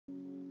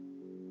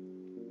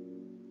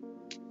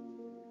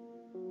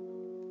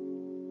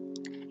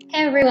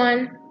Hey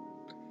everyone,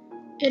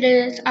 it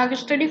is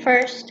August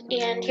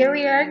 31st, and here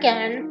we are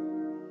again,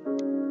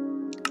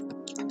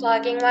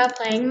 vlogging while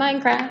playing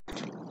Minecraft.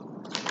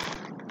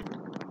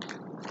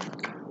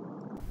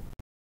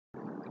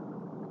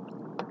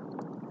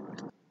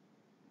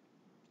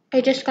 I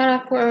just got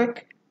off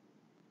work.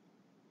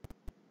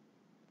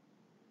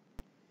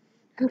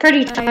 I'm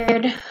pretty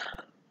tired.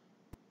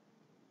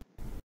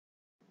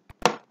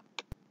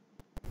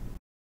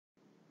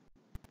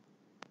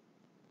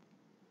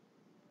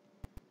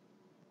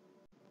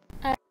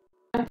 I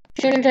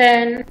tuned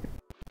in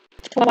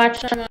to watch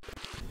some of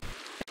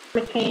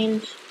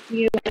McCain's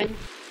viewing.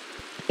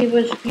 He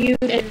was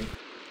viewed in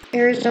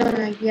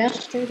Arizona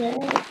yesterday.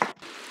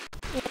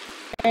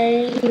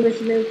 Today he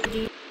was moved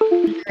to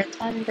the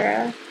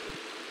tundra.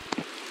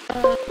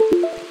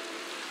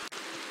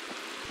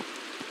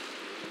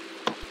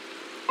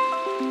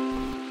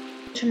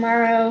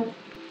 Tomorrow,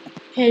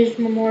 his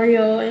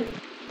memorial in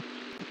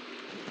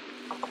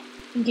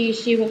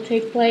DC will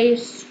take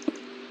place.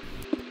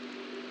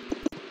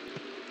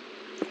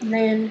 And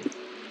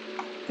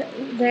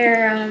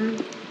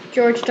then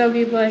George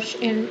W. Bush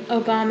and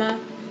Obama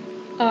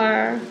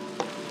are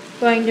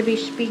going to be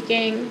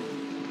speaking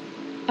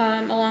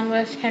along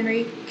with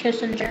Henry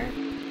Kissinger.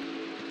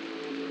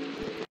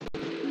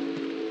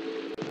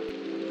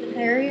 Is it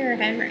Harry or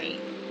Henry?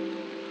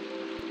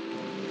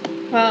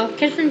 Well,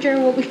 Kissinger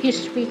will be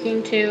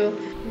speaking to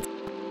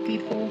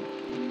people.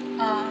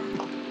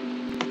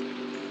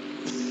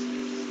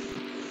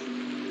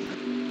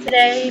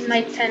 Today,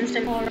 Mike Pence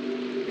and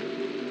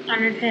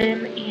honored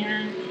him,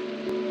 and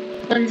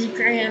Lindsey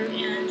Graham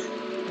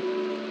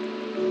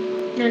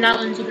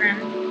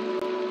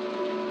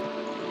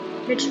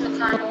Mitch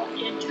McConnell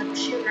and Chuck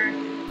Schumer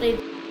laid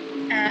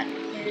at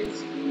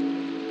his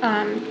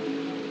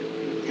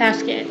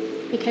casket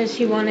because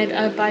he wanted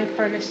a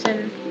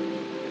bipartisan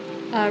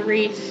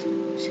wreath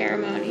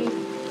ceremony,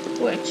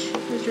 which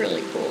was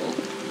really cool.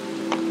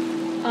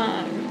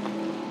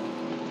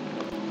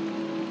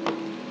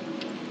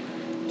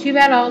 Too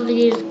bad all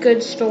these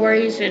good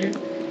stories and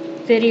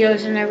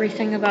videos and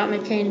everything about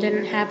McCain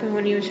didn't happen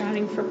when he was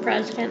running for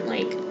president.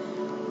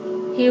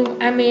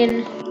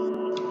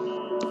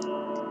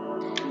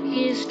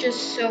 He's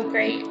just so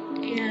great,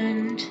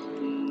 and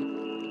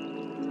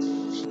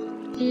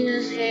he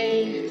is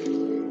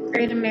a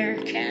great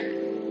American.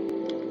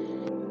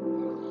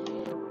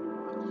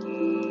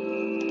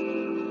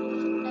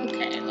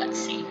 Okay, let's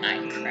see,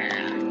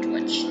 Minecraft.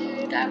 What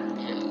should I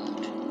build?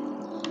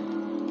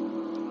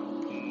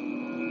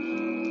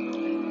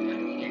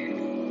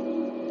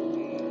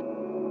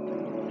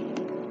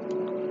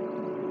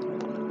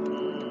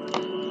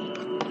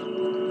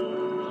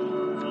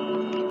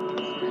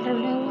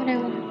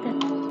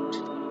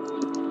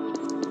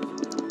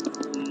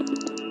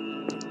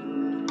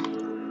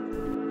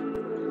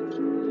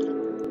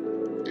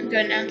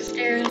 Going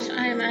downstairs,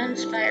 I am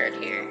inspired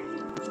here.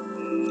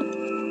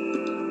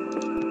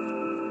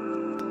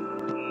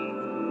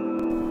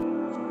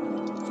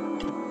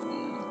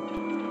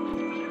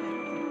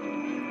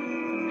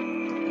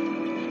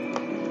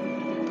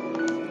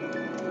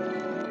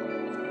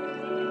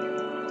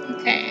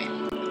 Okay,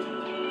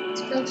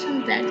 let's build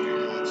some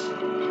bedrooms.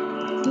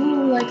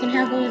 Ooh, I can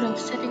have a little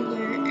sitting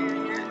area.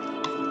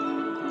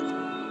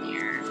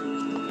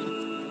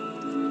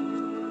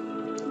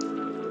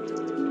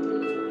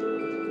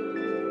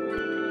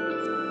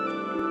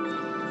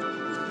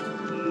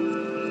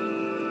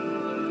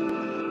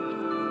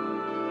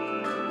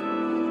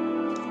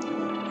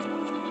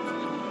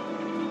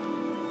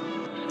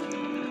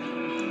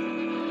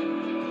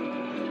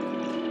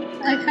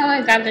 I like how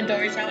I got the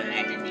doors out and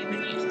I didn't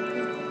even use them.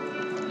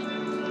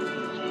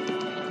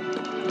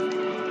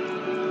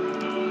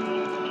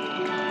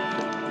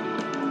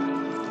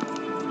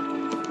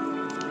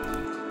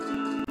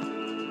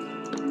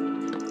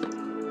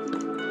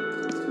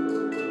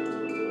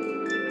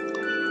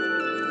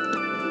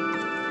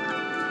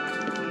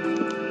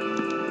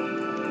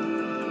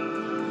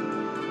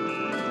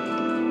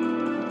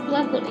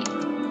 Lovely.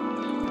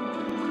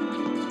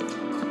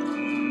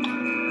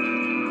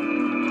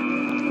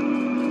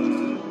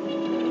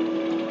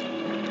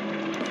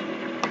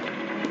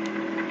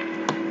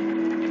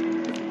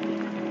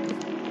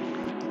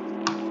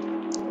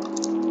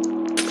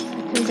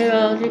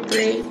 Build a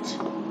great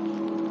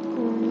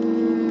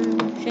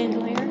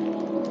chandelier.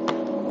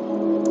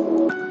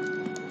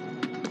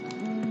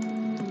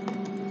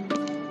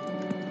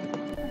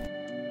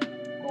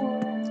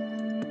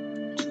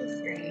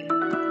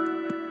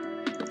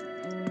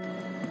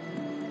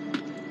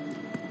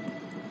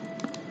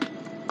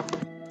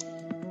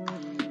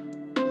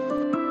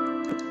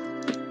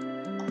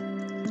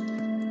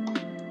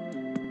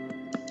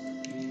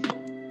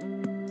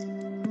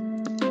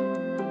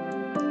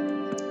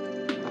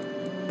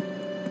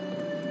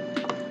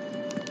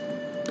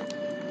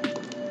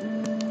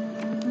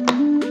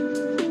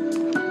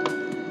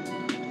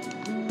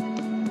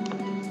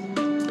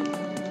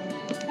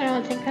 I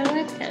don't think I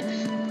like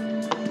this.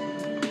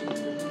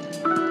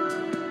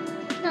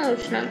 No,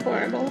 it's not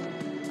horrible.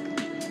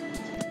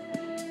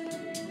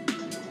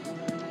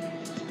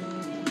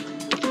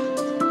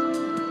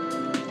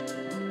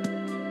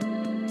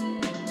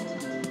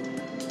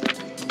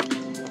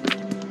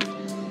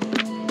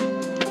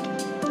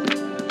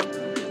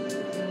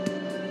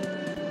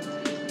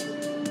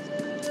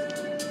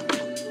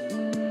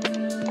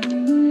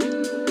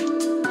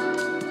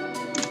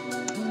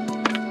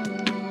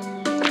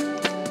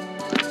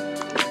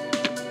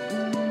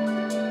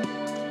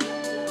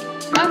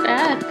 Not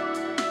bad.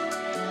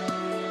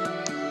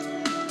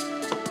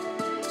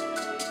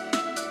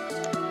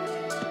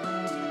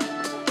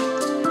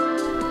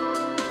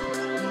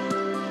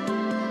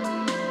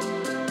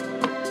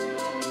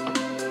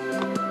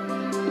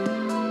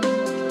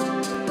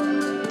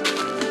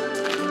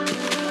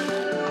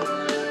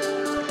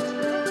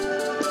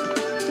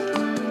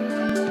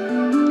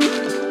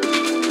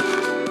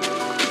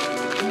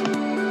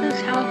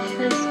 This house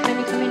is kind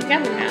of coming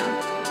together now.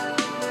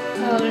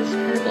 Oh, it's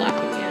kind of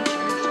blocking the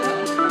entrance, so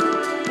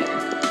there.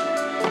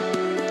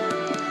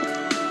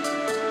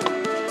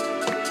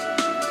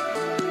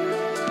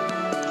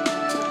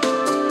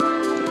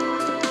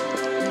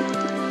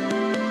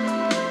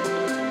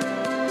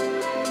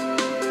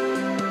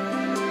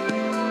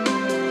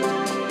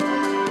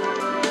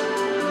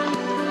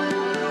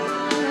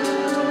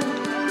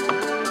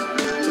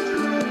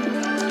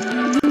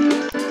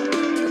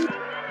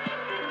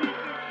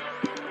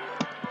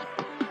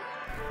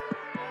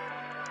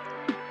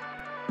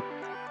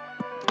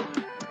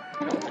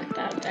 I don't want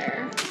that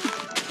there.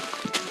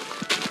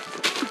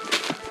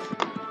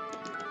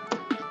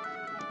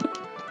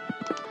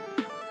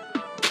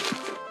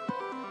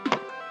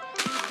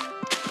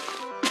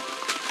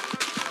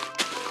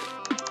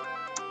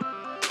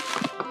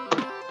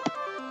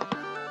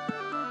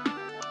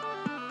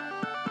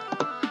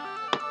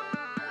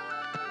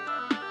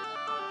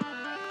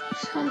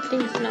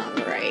 Something's not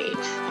right.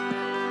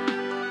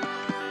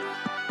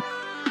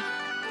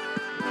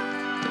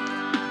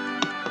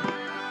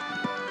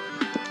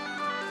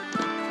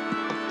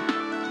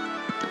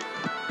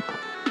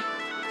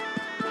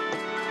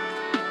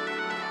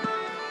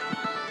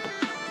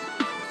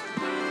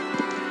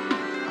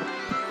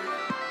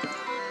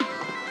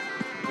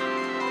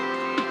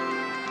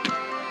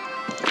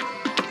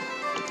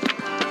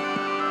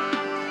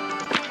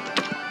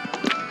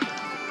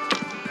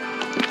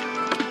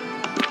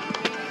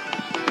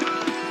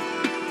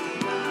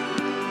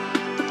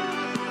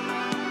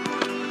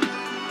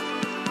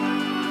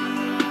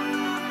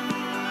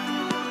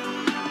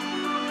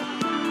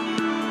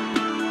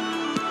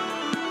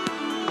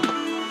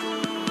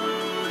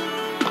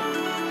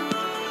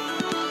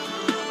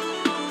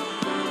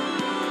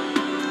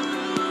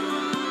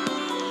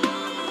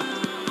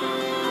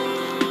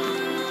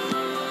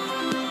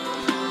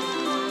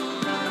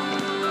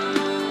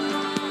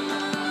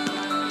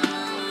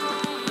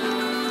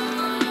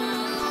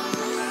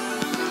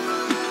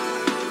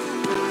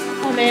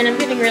 Oh man, I'm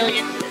getting really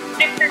into this.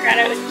 I forgot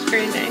I was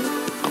streaming.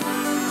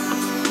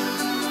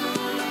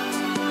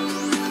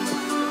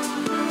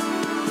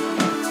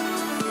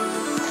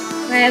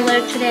 Where I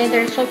live today,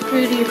 there's a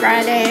Foodie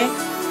Friday,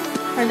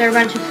 where there are a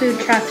bunch of food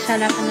trucks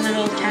set up in the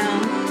middle of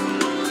town.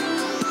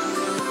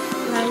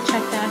 You might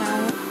check that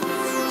out.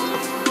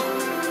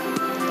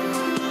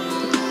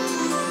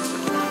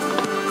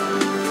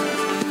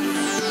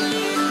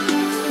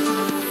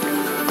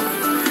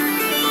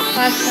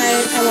 Last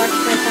night, I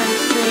watched my friend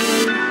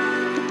stream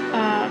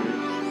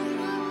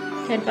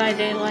Dead by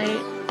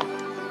Daylight.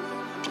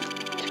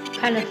 It's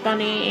kind of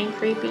funny and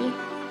creepy.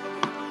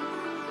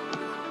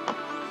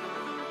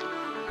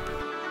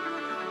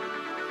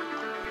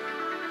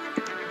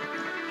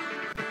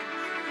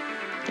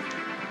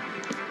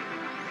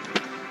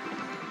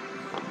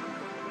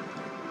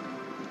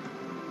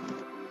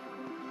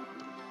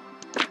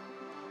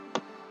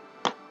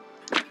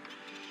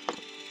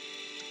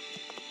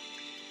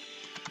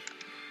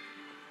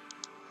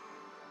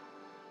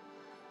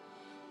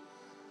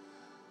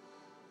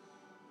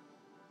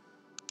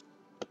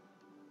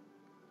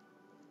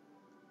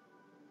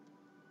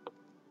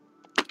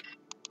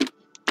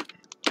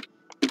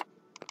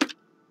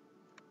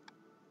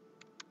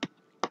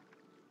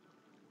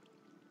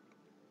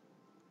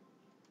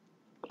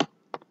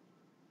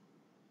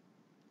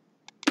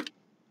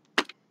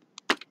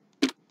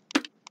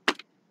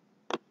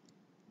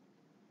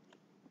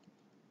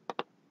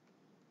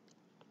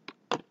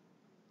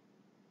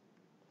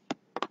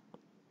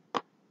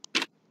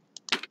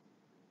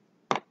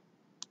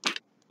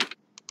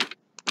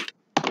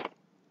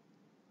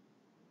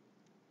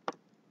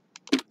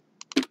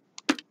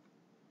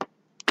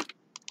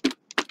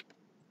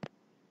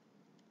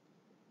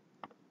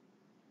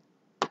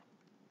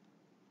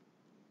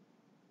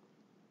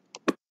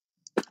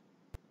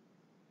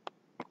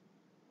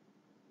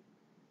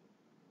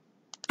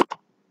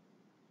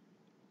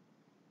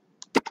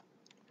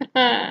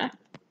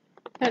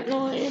 That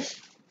noise.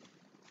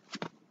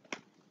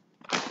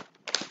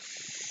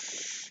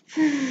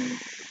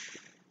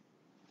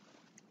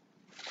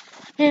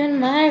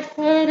 And my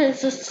foot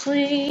is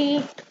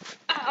asleep.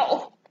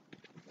 Ow.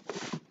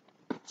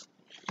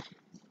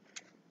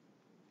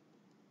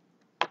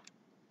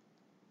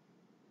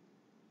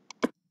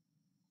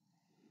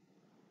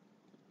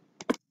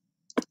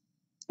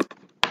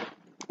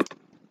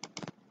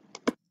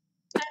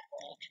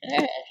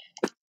 Okay.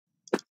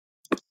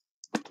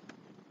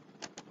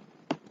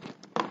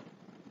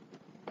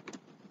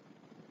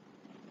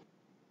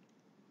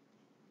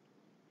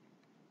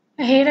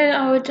 I hate it.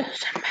 Oh, it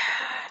doesn't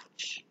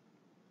match.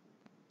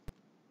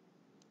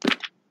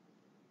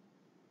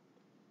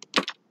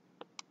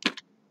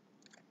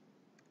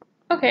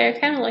 Okay, I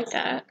kind of like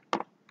that.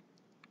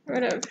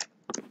 Rid of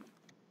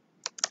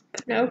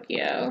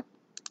Pinocchio.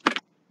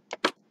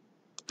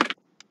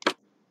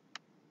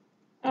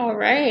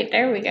 Alright,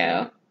 there we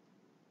go.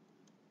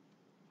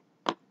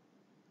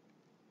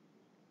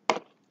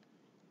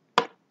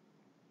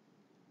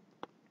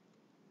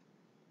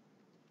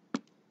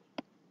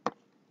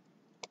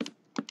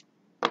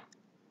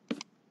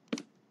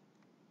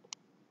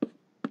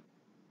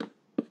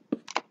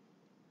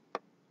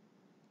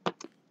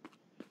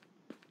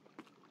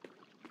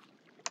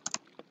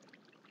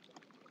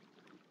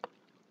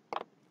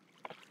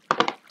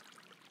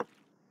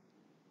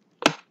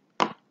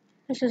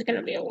 This is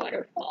gonna be a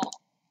waterfall.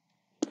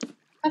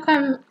 How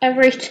come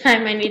every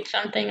time I need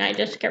something, I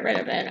just get rid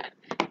of it?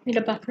 I need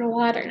a bucket of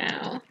water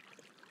now.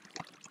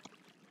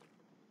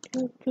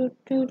 Do, do,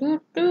 do,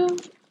 do, do.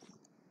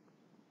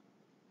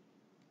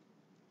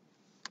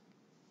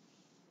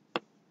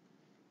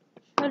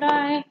 Should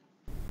I?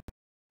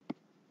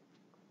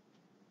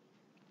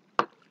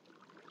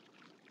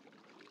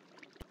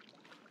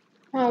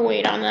 I'll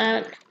wait on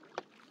that.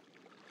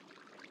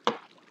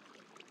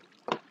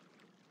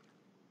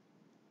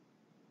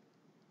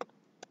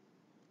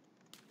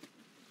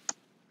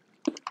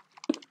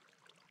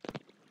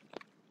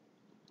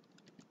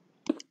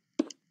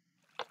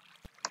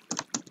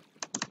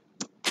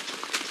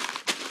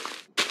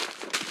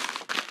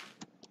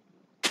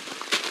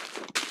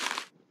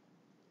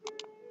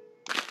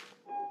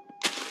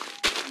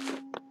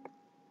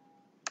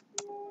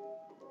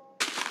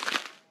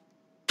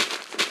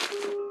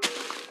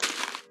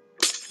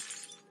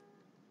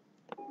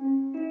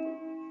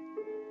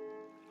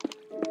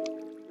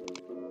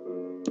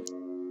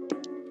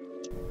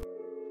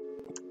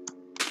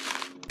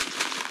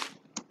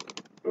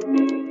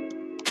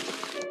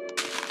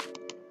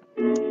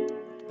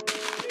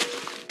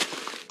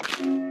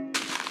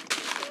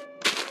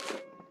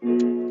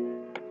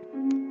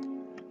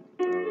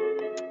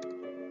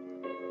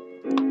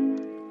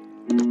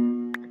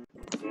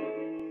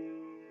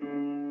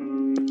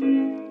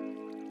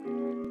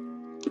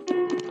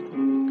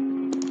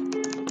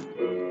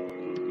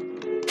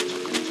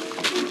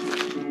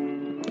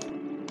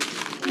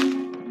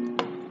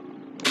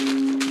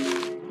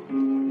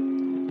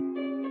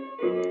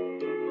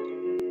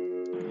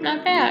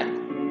 Not bad.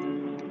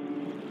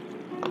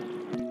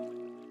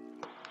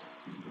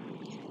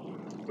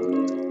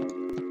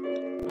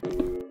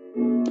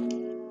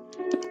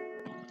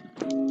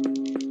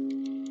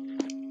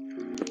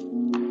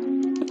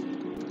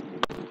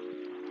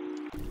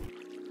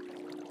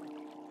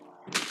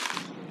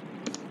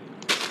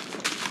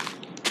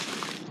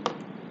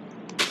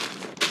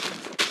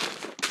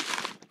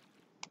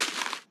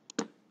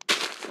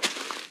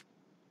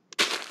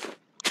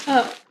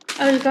 Oh,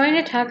 I was going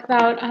to talk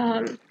about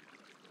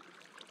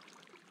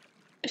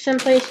some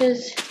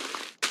places,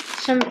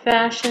 some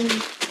fashion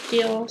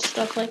deals,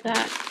 stuff like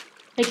that.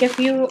 Like if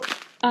you're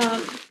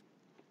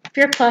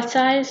plus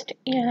sized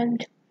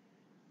and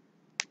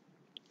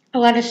a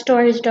lot of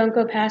stores don't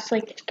go past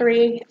like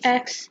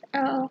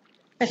 3XL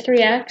or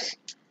 3X,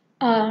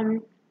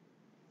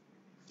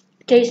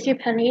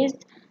 JCPenney's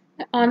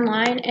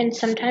online and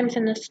sometimes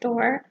in the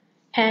store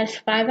has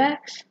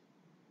 5X,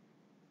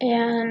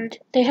 and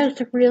they have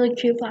some really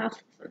cute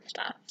blouses and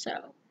stuff.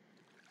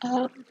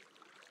 So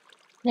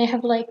they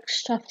have like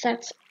stuff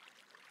that's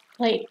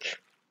like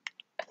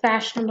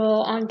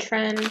fashionable, on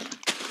trend,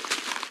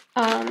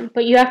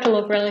 but you have to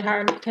look really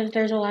hard because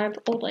there's a lot of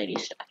old lady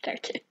stuff there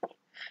too.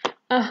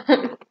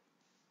 But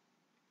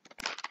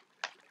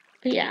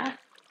yeah,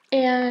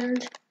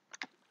 and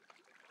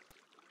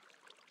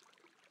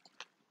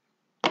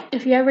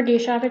if you ever do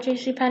shop at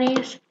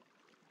JCPenney's,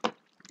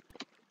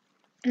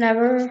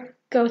 never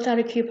go without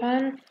a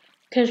coupon,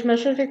 because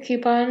most of their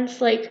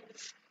coupons, like,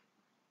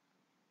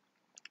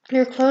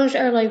 their clothes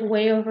are like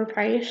way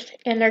overpriced,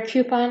 and their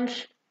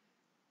coupons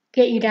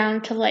get you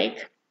down to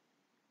like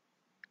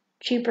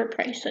cheaper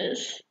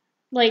prices.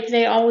 Like,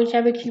 they always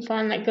have a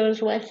coupon that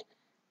goes with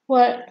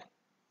what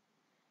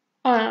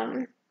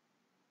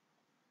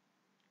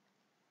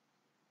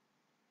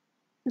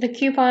the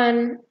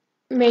coupon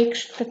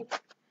makes the,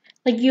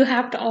 like, you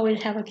have to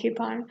always have a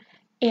coupon,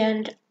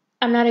 and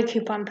I'm not a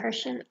coupon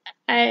person.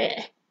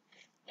 I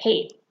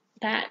hate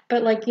that,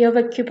 but like, you have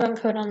a coupon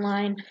code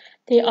online,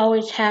 they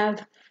always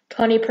have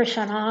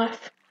 20%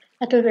 off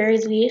at the very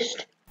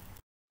least,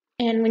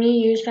 and when you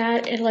use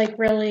that, it like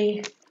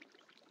really,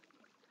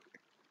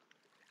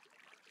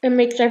 it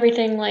makes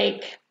everything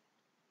like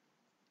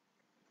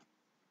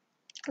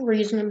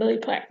reasonably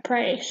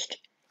priced,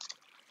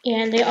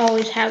 and they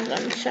always have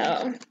them,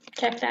 so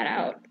check that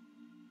out.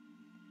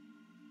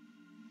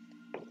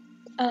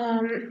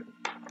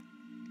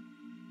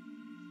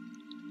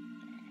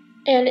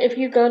 And if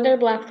you go there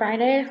Black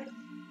Friday,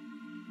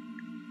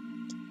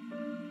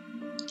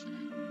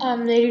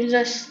 they do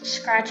this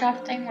scratch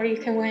off thing where you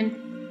can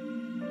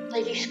win,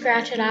 like, you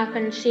scratch it off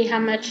and see how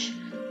much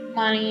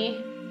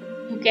money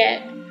you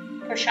get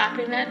for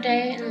shopping that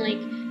day, and like,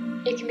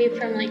 it can be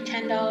from like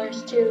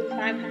 $10 to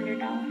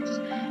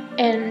 $500,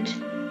 and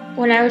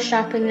when I was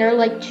shopping, there were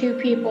like 2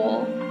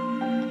 people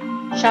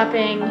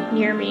shopping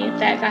near me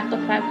that got the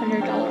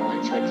 $500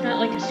 one, so it's not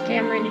like a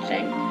scam or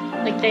anything.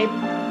 Like, they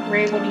were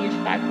able to use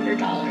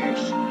 $500.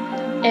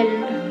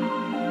 And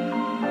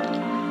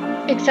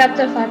except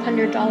the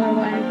 $500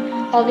 one,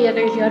 all the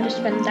others you had to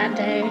spend that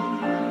day.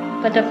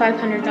 But the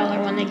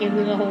 $500 one, they give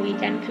you the whole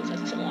weekend because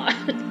that's a lot.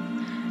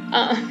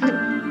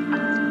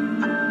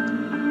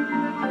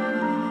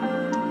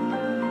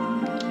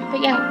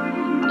 But yeah,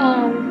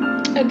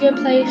 a good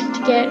place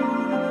to get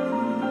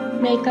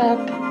makeup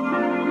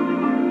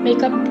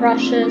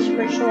brushes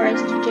for sure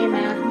is TJ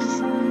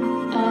Maxx.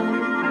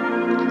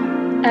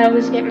 I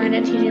always get mine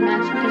at TJ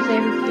Maxx because they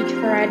have a huge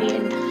variety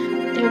and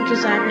they have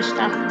designer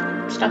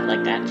stuff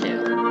like that too.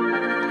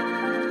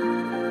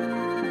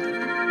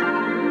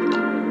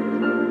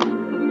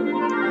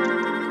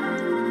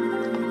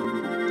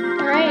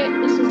 Alright,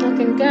 this is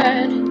looking good.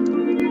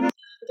 I'm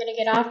gonna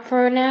get off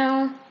for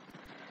now.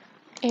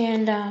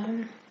 And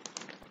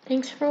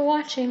thanks for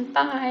watching.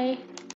 Bye.